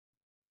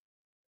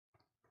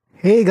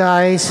Hey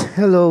guys,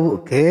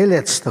 hello. Okay,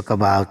 let's talk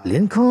about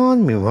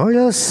Lincoln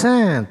Memorial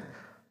Cent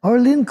or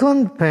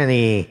Lincoln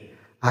Penny.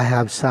 I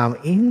have some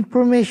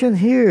information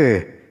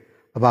here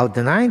about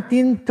the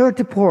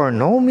 1934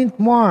 no mint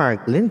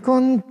mark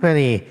Lincoln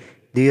Penny.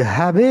 Do you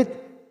have it?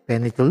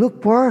 Penny to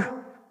look for?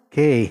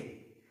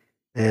 Okay,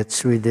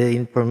 let's read the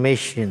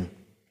information.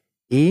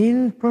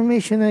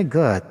 Information I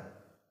got.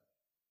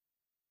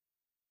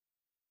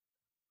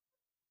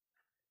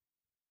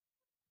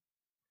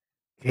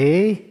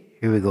 Okay,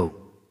 here we go.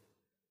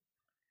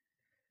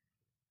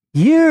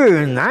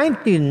 Year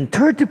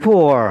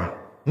 1934.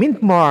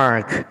 Mint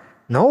mark.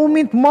 No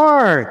mint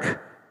mark.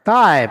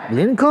 Type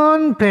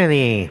Lincoln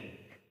Penny.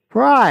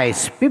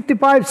 Price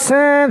 55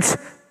 cents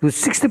to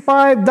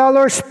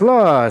 $65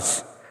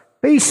 plus.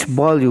 Face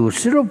value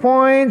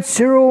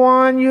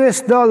 0.01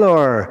 US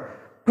dollar.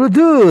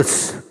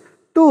 Produce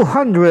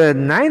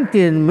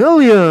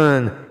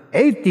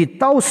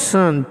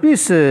 219,080,000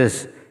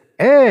 pieces.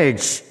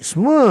 Edge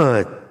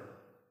smooth.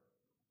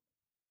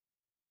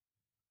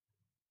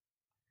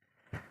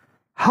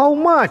 How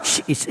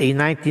much is a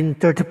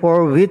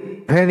 1934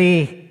 wheat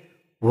penny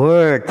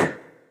worth?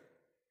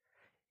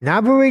 In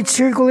average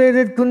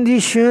circulated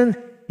condition,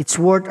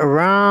 it's worth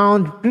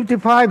around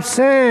 55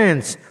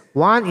 cents.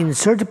 One in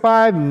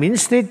certified mint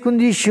state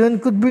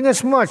condition could bring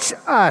as much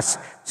as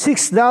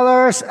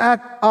 $6 at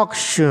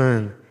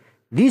auction.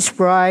 This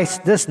price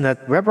does not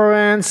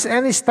reference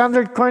any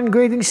standard coin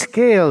grading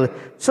scale,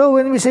 so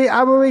when we say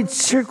average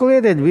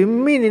circulated, we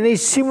mean in a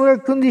similar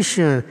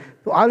condition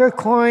to other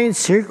coins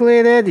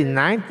circulated in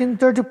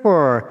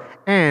 1934,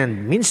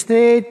 and mint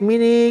state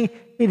meaning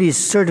it is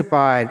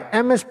certified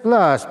MS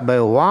Plus by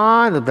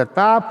one of the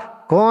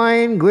top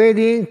coin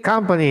grading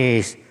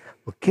companies.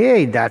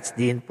 Okay, that's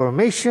the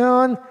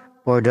information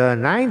for the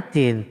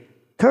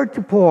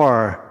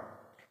 1934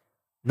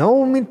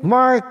 no mint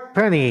mark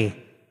penny.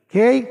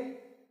 Okay?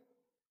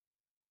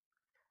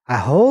 I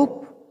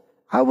hope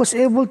I was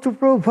able to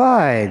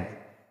provide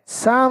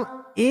some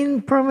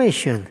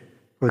information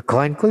for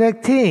coin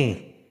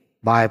collecting.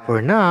 Bye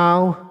for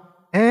now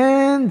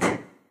and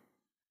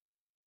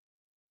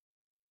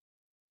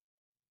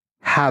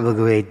have a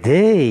great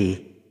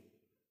day.